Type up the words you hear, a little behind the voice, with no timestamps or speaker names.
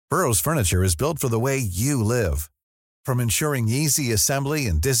Burrow's furniture is built for the way you live. From ensuring easy assembly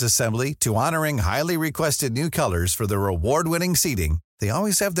and disassembly to honoring highly requested new colors for their award-winning seating, they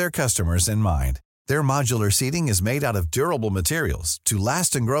always have their customers in mind. Their modular seating is made out of durable materials to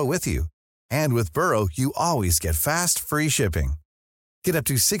last and grow with you. And with Burrow, you always get fast, free shipping. Get up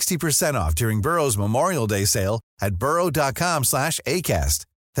to 60% off during Burrow's Memorial Day sale at burrow.com/ACAST.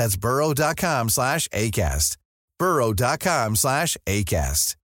 That's burrow.com/ACAST.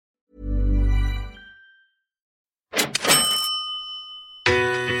 burrow.com/ACAST.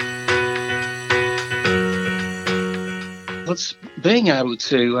 It's being able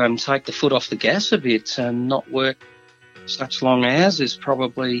to take the foot off the gas a bit and not work such long hours is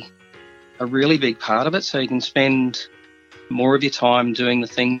probably a really big part of it. So you can spend more of your time doing the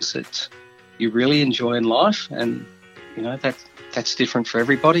things that you really enjoy in life, and you know that's different for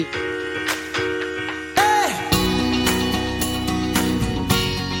everybody.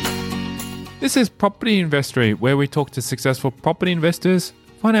 This is Property Investory, where we talk to successful property investors,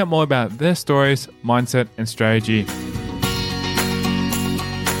 find out more about their stories, mindset, and strategy.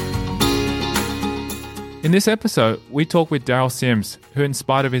 In this episode, we talk with Darryl Sims, who, in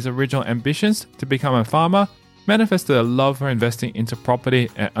spite of his original ambitions to become a farmer, manifested a love for investing into property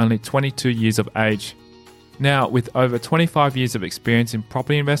at only 22 years of age. Now, with over 25 years of experience in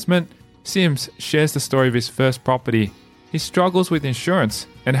property investment, Sims shares the story of his first property, his struggles with insurance,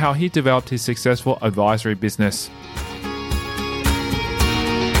 and how he developed his successful advisory business.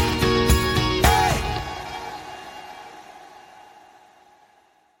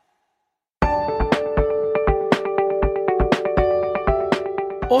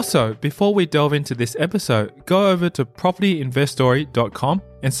 Also, before we delve into this episode, go over to propertyinvestory.com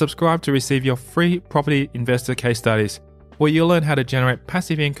and subscribe to receive your free property investor case studies, where you'll learn how to generate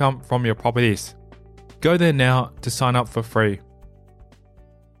passive income from your properties. Go there now to sign up for free.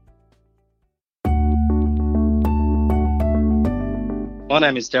 My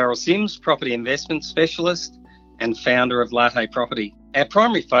name is Darryl Sims, property investment specialist and founder of Latte Property. Our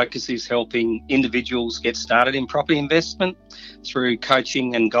primary focus is helping individuals get started in property investment through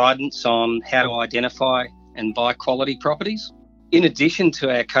coaching and guidance on how to identify and buy quality properties. In addition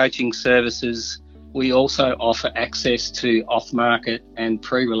to our coaching services, we also offer access to off-market and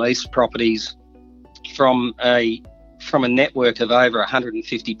pre-release properties from a network of over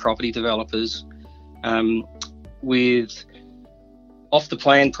 150 property developers, with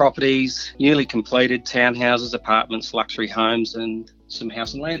off-the-plan properties, newly completed townhouses, apartments, luxury homes, and some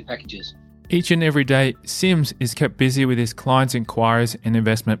house and land packages. Each and every day, Sims is kept busy with his clients' inquiries and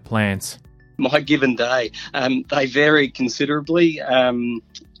investment plans. My given day, they vary considerably.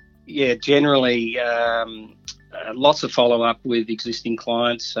 Generally, lots of follow-up with existing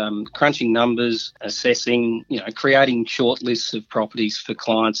clients, crunching numbers, assessing, creating short lists of properties for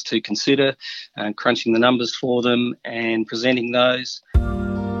clients to consider, crunching the numbers for them and presenting those.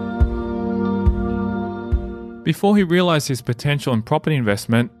 Before he realised his potential in property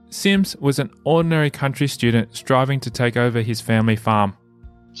investment, Sims was an ordinary country student striving to take over his family farm.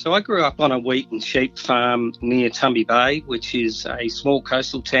 So I grew up on a wheat and sheep farm near Tumby Bay, which is a small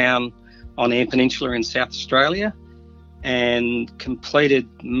coastal town on Eyre Peninsula in South Australia, and completed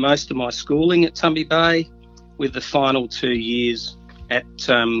most of my schooling at Tumby Bay, with the final 2 years at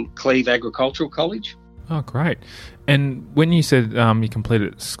Cleve Agricultural College. Oh, great. And when you said you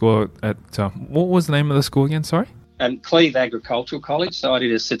completed school at, what was the name of the school again, sorry? Cleve Agricultural College. So I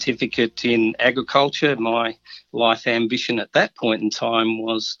did a certificate in agriculture. My life ambition at that point in time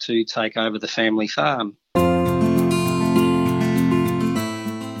was to take over the family farm.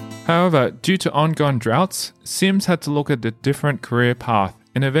 However, due to ongoing droughts, Sims had to look at a different career path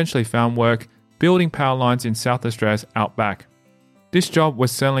and eventually found work building power lines in South Australia's outback. This job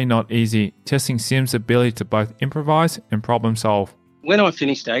was certainly not easy, testing Sims' ability to both improvise and problem solve. When I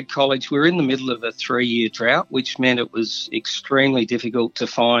finished ag college, we were in the middle of a 3-year drought, which meant it was extremely difficult to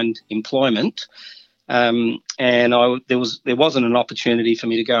find employment. And there wasn't an opportunity for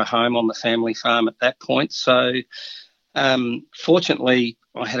me to go home on the family farm at that point. So fortunately,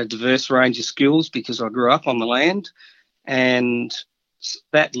 I had a diverse range of skills because I grew up on the land, and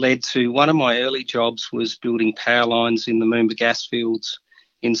that led to one of my early jobs was building power lines in the Moomba gas fields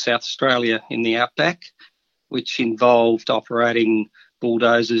in South Australia in the outback, which involved operating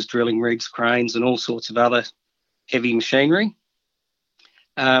bulldozers, drilling rigs, cranes, and all sorts of other heavy machinery.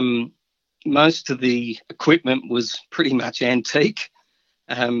 Most of the equipment was pretty much antique,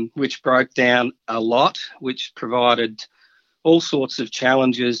 which broke down a lot, which provided all sorts of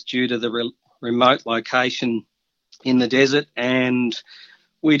challenges due to the remote location in the desert, and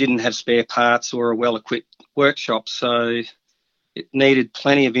we didn't have spare parts or a well-equipped workshop. So It needed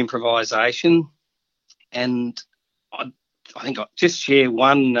plenty of improvisation. And I think I'll just share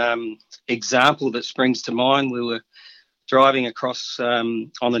one example that springs to mind. We were driving across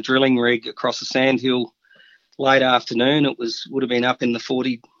on a drilling rig across a sandhill late afternoon. It would have been up in the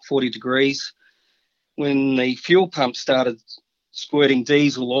 40 degrees when the fuel pump started squirting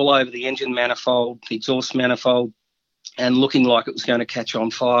diesel all over the engine manifold, the exhaust manifold, and looking like it was going to catch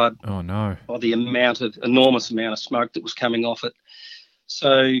on fire. Oh, no. By the enormous amount of smoke that was coming off it.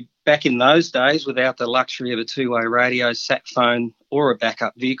 So back in those days, without the luxury of a two-way radio, sat phone, or a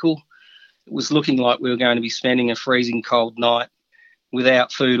backup vehicle, it was looking like we were going to be spending a freezing cold night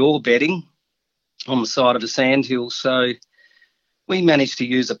without food or bedding on the side of a sandhill. So we managed to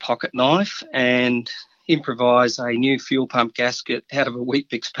use a pocket knife and improvise a new fuel pump gasket out of a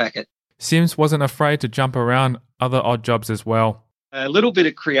Weet-Bix packet. Sims wasn't afraid to jump around other odd jobs as well. A little bit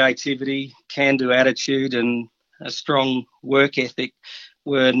of creativity, can-do attitude and a strong work ethic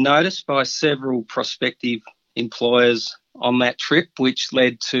were noticed by several prospective employers on that trip, which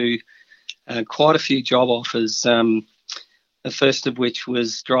led to quite a few job offers, the first of which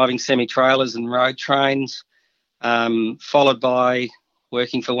was driving semi-trailers and road trains, followed by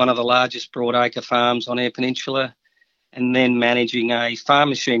working for one of the largest broadacre farms on Eyre Peninsula, and then managing a farm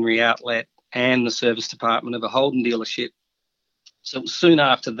machinery outlet and the service department of a Holden dealership. So it was soon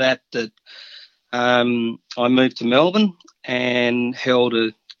after that I moved to Melbourne and held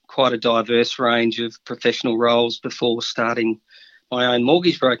quite a diverse range of professional roles before starting my own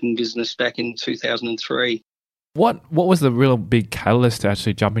mortgage broking business back in 2003. What was the real big catalyst to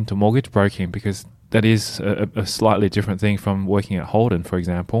actually jump into mortgage broking? Because that is a slightly different thing from working at Holden, for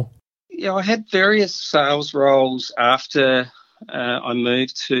example. Yeah, I had various sales roles after I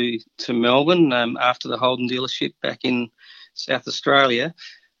moved to Melbourne, after the Holden dealership back in South Australia,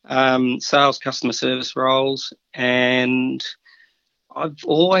 sales customer service roles, and I've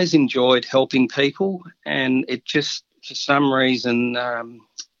always enjoyed helping people, and it just, for some reason,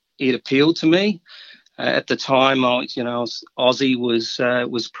 it appealed to me. At the time, Aussie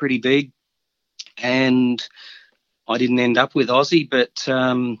was pretty big, and I didn't end up with Aussie, but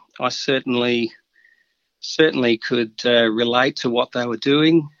I certainly could relate to what they were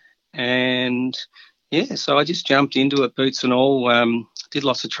doing, and yeah, so I just jumped into it, boots and all. Did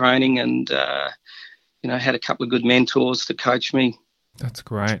lots of training, and had a couple of good mentors to coach me. That's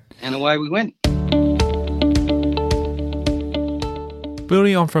great. And away we went.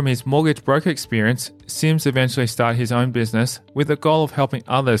 Building on from his mortgage broker experience, Sims eventually started his own business with the goal of helping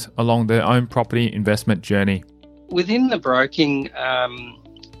others along their own property investment journey. Within the broking,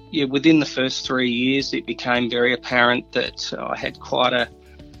 within the first 3 years, it became very apparent that I had quite a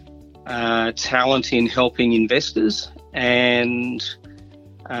talent in helping investors, and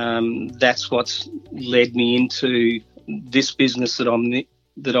that's what's led me into this business that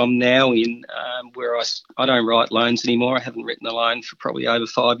I'm now in, where I don't write loans anymore. I haven't written a loan for probably over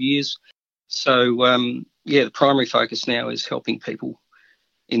 5 years. So, the primary focus now is helping people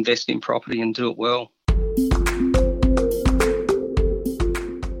invest in property and do it well.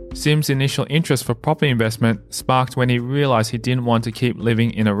 Sims' initial interest for property investment sparked when he realised he didn't want to keep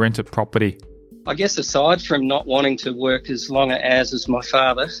living in a rented property. I guess aside from not wanting to work as long as my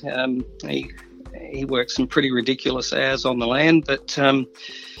father, he worked some pretty ridiculous hours on the land, but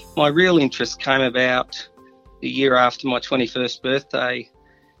my real interest came about the year after my 21st birthday,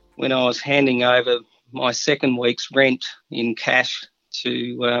 when I was handing over my second week's rent in cash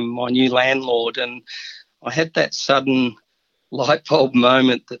to my new landlord, and I had that sudden light bulb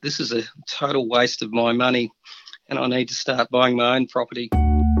moment that this is a total waste of my money and I need to start buying my own property.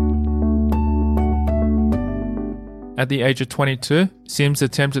 At the age of 22, Sims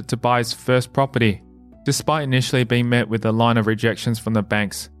attempted to buy his first property. Despite initially being met with a line of rejections from the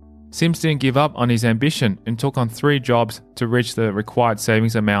banks, Sims didn't give up on his ambition and took on 3 jobs to reach the required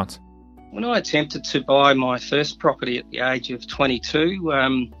savings amount. When I attempted to buy my first property at the age of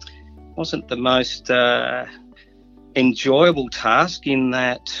 22, wasn't the most enjoyable task, in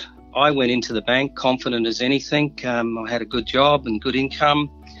that I went into the bank confident as anything. I had a good job and good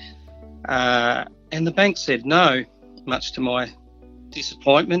income, and the bank said no, much to my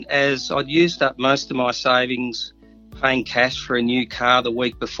disappointment, as I'd used up most of my savings paying cash for a new car the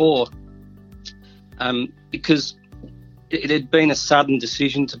week before, because it had been a sudden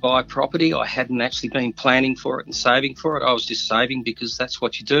decision to buy property. I hadn't actually been planning for it and saving for it. I was just saving because that's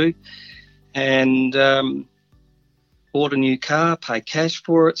what you do, and bought a new car, paid cash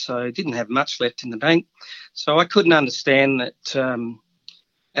for it, so I didn't have much left in the bank. So I couldn't understand that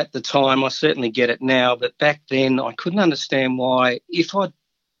at the time. I certainly get it now, but back then I couldn't understand why, if I'd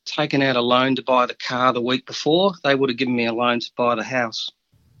taken out a loan to buy the car the week before, they would have given me a loan to buy the house.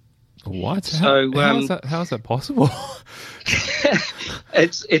 What? So How is that possible?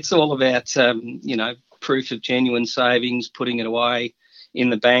 it's all about proof of genuine savings, putting it away in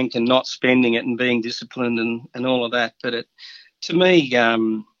the bank and not spending it and being disciplined and all of that. But to me,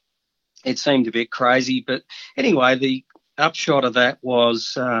 it seemed a bit crazy. But anyway, the upshot of that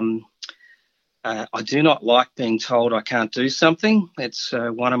was I do not like being told I can't do something. It's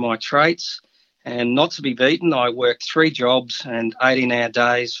one of my traits. And not to be beaten, I worked 3 jobs and 18-hour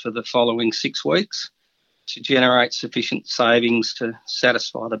days for the following 6 weeks to generate sufficient savings to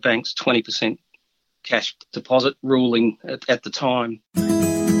satisfy the bank's 20% cash deposit ruling at the time.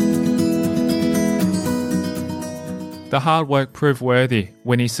 The hard work proved worthy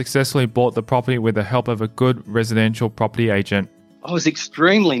when he successfully bought the property with the help of a good residential property agent. I was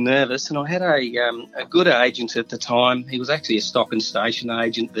extremely nervous, and I had a good agent at the time. He was actually a stock and station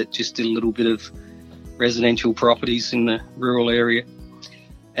agent that just did a little bit of residential properties in the rural area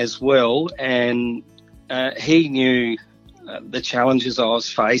as well. And he knew the challenges I was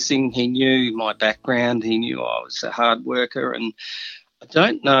facing. He knew my background. He knew I was a hard worker. And I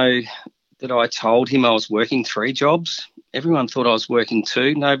don't know that I told him I was working 3 jobs. Everyone thought I was working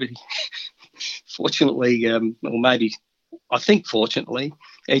 2. Nobody, fortunately, or maybe I think fortunately,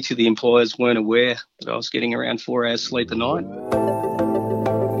 each of the employers weren't aware that I was getting around 4 hours sleep a night.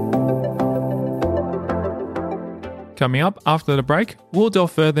 Coming up after the break, we'll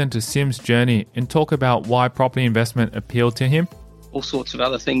delve further into Sim's journey and talk about why property investment appealed to him. All sorts of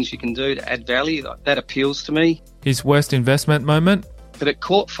other things you can do to add value, that appeals to me. His worst investment moment. But it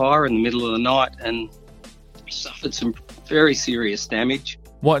caught fire in the middle of the night and suffered some very serious damage.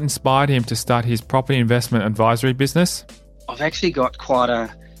 What inspired him to start his property investment advisory business. I've actually got quite a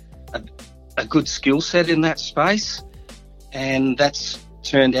good skill set in that space, and that's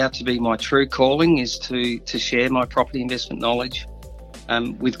turned out to be my true calling, is to share my property investment knowledge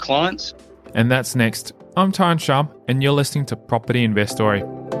with clients. And that's next. I'm Tyron Shum, and you're listening to Property Investory.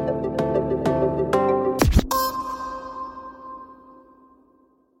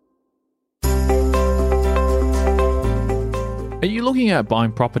 Are you looking at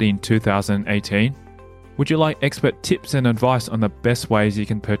buying property in 2018? Would you like expert tips and advice on the best ways you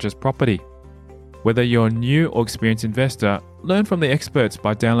can purchase property? Whether you're a new or experienced investor, learn from the experts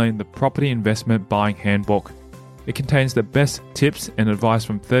by downloading the Property Investment Buying Handbook. It contains the best tips and advice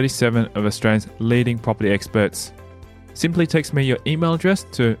from 37 of Australia's leading property experts. Simply text me your email address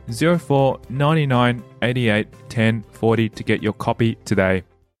to 04 99 88 10 40 to get your copy today.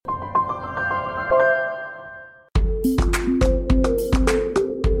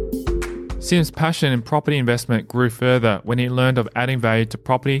 Sim's passion in property investment grew further when he learned of adding value to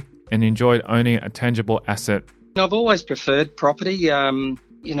property and enjoyed owning a tangible asset. I've always preferred property.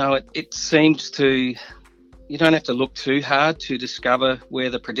 It seems to, you don't have to look too hard to discover where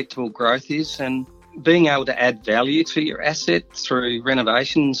the predictable growth is, and being able to add value to your asset through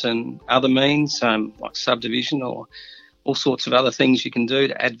renovations and other means like subdivision or all sorts of other things you can do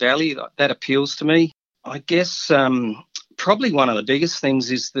to add value, that appeals to me. I guess probably one of the biggest things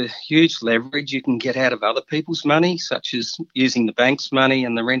is the huge leverage you can get out of other people's money, such as using the bank's money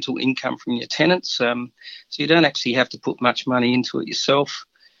and the rental income from your tenants. So you don't actually have to put much money into it yourself.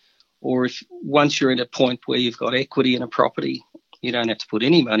 Or if once you're at a point where you've got equity in a property, you don't have to put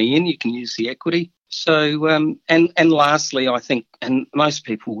any money in, you can use the equity. So, and lastly, I think, and most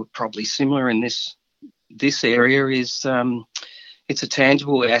people were probably similar in this area, is it's a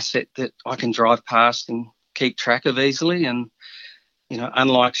tangible asset that I can drive past and keep track of easily. And,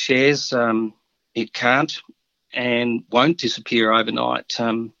 unlike shares, it can't and won't disappear overnight.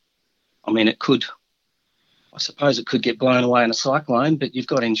 I suppose it could get blown away in a cyclone, but you've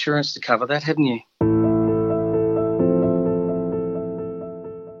got insurance to cover that, haven't you?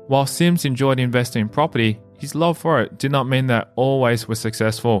 While Sims enjoyed investing in property, his love for it did not mean that always was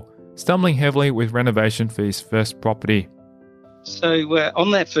successful, stumbling heavily with renovation for his first property. So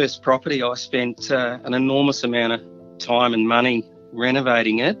on that first property, I spent an enormous amount of time and money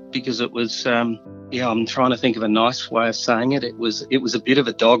renovating it because it was, I'm trying to think of a nice way of saying it. It was a bit of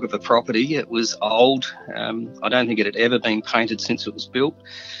a dog of a property. It was old. I don't think it had ever been painted since it was built.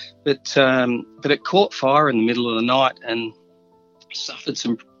 But it caught fire in the middle of the night and suffered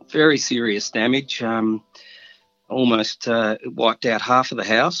some very serious damage. Almost wiped out half of the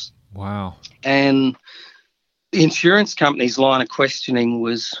house. Wow. And the insurance company's line of questioning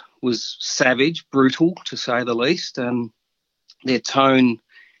was savage, brutal, to say the least. Their tone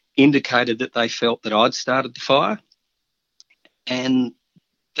indicated that they felt that I'd started the fire. And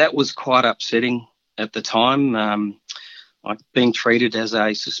that was quite upsetting at the time. being treated as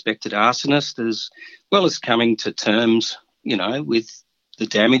a suspected arsonist, as well as coming to terms, with the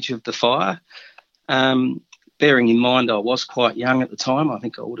damage of the fire. Bearing in mind I was quite young at the time. I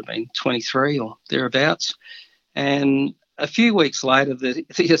think I would have been 23 or thereabouts. And a few weeks later, the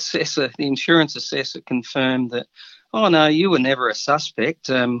insurance assessor confirmed that, oh, no, you were never a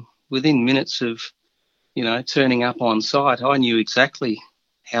suspect. Within minutes of, turning up on site, I knew exactly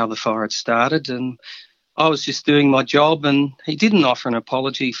how the fire had started, and I was just doing my job. And he didn't offer an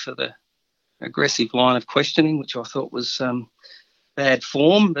apology for the aggressive line of questioning, which I thought was bad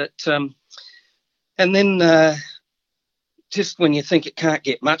form. But and then just when you think it can't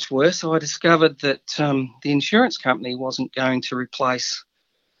get much worse, I discovered that the insurance company wasn't going to replace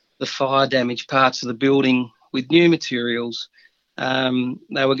the fire damaged parts of the building with new materials.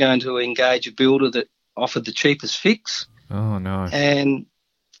 They were going to engage a builder that offered the cheapest fix. Oh, no. And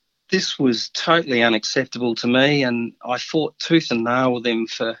this was totally unacceptable to me, and I fought tooth and nail with them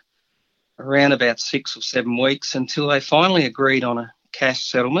for around about 6 or 7 weeks until they finally agreed on a cash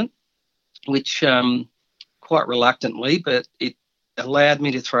settlement, which quite reluctantly, but it allowed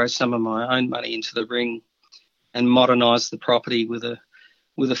me to throw some of my own money into the ring and modernise the property with a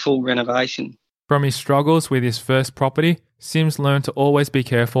full renovation. From his struggles with his first property, Sims learned to always be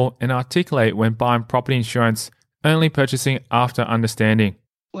careful and articulate when buying property insurance, only purchasing after understanding.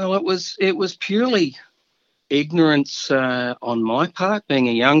 Well, it was purely ignorance on my part. Being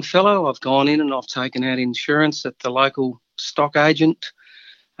a young fellow, I've gone in and I've taken out insurance at the local stock agent.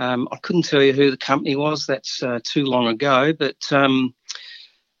 I couldn't tell you who the company was. That's too long ago. But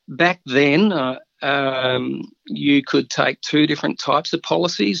back then, you could take 2 different types of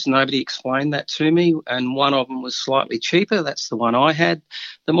policies. Nobody explained that to me, and one of them was slightly cheaper. That's the one I had.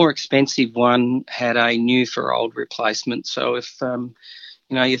 The more expensive one had a new for old replacement. So if your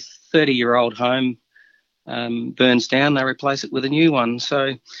 30-year-old home burns down, they replace it with a new one.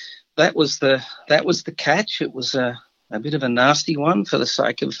 So that was the catch. It was a bit of a nasty one for the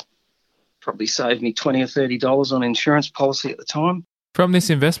sake of probably saved me $20 or $30 on insurance policy at the time. From this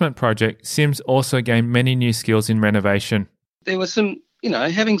investment project, Sims also gained many new skills in renovation. There were some,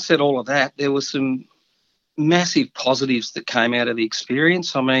 having said all of that, there were some massive positives that came out of the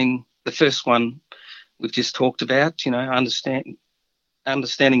experience. I mean, the first one we've just talked about, understanding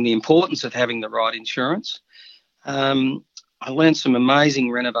the importance of having the right insurance. I learned some amazing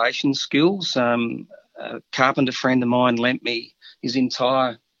renovation skills. A carpenter friend of mine lent me his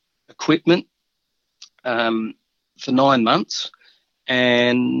entire equipment for 9 months,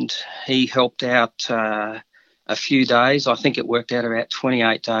 and he helped out a few days. I think it worked out about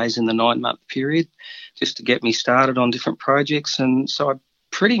 28 days in the 9-month period just to get me started on different projects. And so I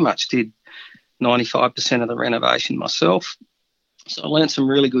pretty much did 95% of the renovation myself. So I learned some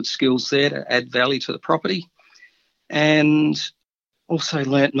really good skills there to add value to the property, and also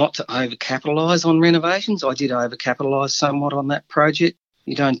learnt not to overcapitalise on renovations. I did overcapitalise somewhat on that project.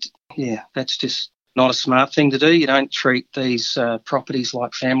 That's just not a smart thing to do. You don't treat these properties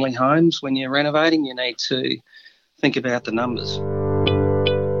like family homes when you're renovating. You need to think about the numbers.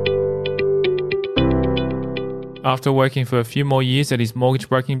 After working for a few more years at his mortgage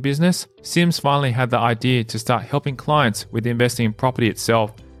broking business, Sims finally had the idea to start helping clients with investing in property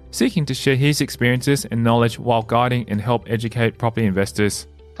itself, seeking to share his experiences and knowledge while guiding and help educate property investors.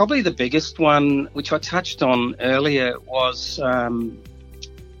 Probably the biggest one, which I touched on earlier, was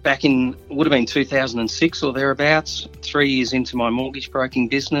back in, would have been 2006 or thereabouts, 3 years into my mortgage broking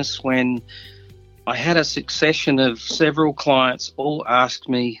business, when I had a succession of several clients all asked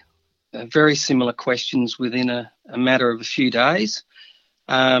me very similar questions within a matter of a few days.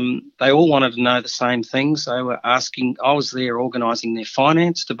 They all wanted to know the same things. They were asking, I was there organising their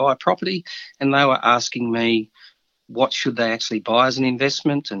finance to buy property, and they were asking me what should they actually buy as an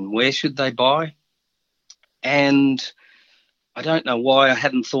investment and where should they buy. And I don't know why I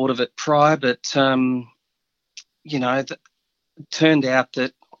hadn't thought of it prior, but, it turned out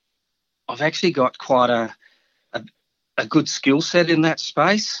that I've actually got quite a good skill set in that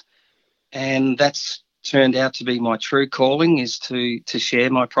space, and that's turned out to be my true calling, is to share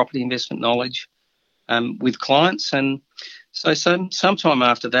my property investment knowledge with clients. And so sometime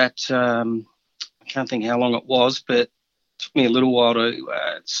after that, I can't think how long it was, but it took me a little while to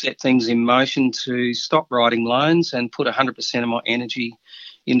set things in motion to stop writing loans and put 100% of my energy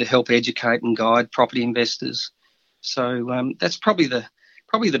in to help educate and guide property investors. So that's probably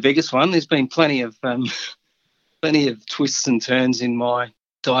the biggest one. There's been plenty of twists and turns in my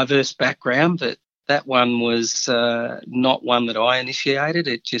diverse background, but that one was not one that I initiated.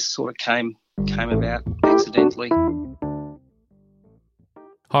 It just sort of came about accidentally.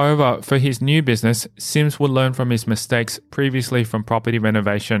 However, for his new business, Sims will learn from his mistakes previously from property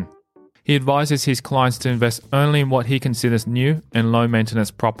renovation. He advises his clients to invest only in what he considers new and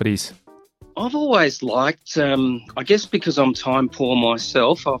low-maintenance properties. I've always liked, I guess because I'm time poor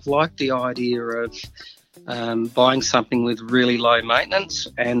myself, I've liked the idea of buying something with really low maintenance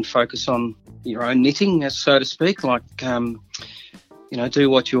and focus on your own knitting, so to speak, like, do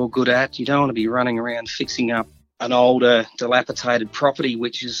what you're good at. You don't want to be running around fixing up an older, dilapidated property,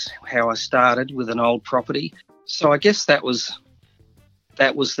 which is how I started, with an old property. So I guess that was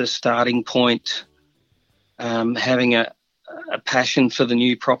the starting point, having a passion for the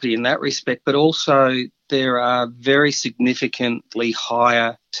new property in that respect, but also there are very significantly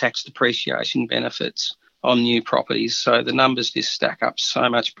higher tax depreciation benefits on new properties. So the numbers just stack up so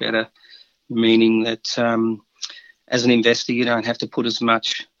much better, meaning that as an investor, you don't have to put as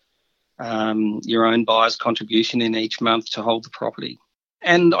much your own buyer's contribution in each month to hold the property.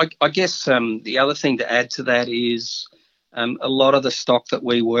 And I guess the other thing to add to that is a lot of the stock that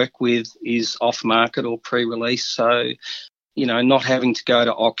we work with is off-market or pre-release. So, not having to go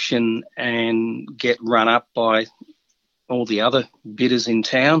to auction and get run up by all the other bidders in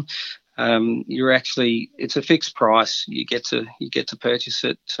town. It's a fixed price. You get to purchase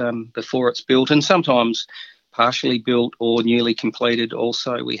it before it's built, and sometimes partially built or newly completed.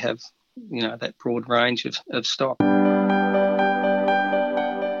 Also, we have that broad range of stock.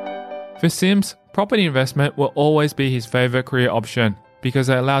 For Sims, property investment will always be his favourite career option because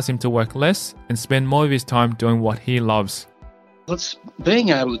it allows him to work less and spend more of his time doing what he loves. It's being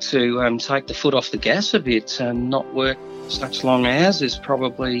able to take the foot off the gas a bit and not work such long hours is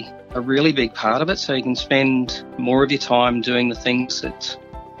probably a really big part of it. So you can spend more of your time doing the things that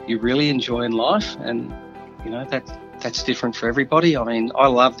you really enjoy in life, and that's different for everybody. I mean, I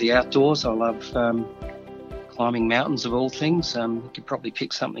love the outdoors. I love climbing mountains of all things. You could probably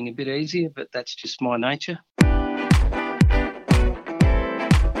pick something a bit easier, but that's just my nature.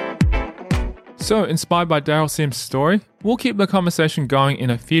 So, inspired by Darryl Sims' story, we'll keep the conversation going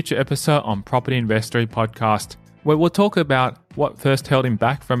in a future episode on Property Investory Podcast, where we'll talk about what first held him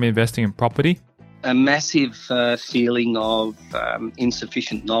back from investing in property. A massive feeling of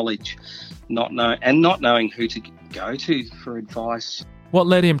insufficient knowledge, not knowing who to go to for advice. What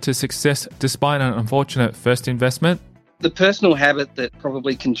led him to success despite an unfortunate first investment? The personal habit that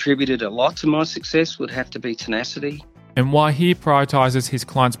probably contributed a lot to my success would have to be tenacity. And why he prioritises his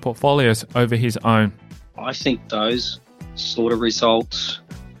clients' portfolios over his own. I think those sort of results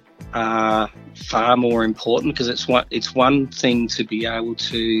are far more important, because it's one thing to be able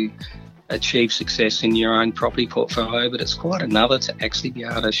to achieve success in your own property portfolio, but it's quite another to actually be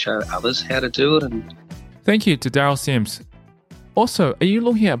able to show others how to do it. And thank you to Darryl Sims. Also, are you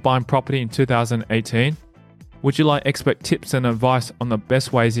looking at buying property in 2018? Would you like expert tips and advice on the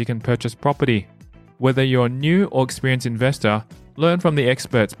best ways you can purchase property? Whether you're a new or experienced investor, learn from the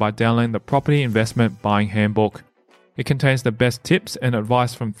experts by downloading the Property Investment Buying Handbook. It contains the best tips and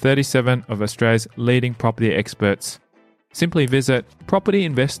advice from 37 of Australia's leading property experts. Simply visit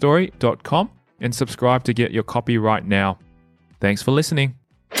propertyinveststory.com and subscribe to get your copy right now. Thanks for listening.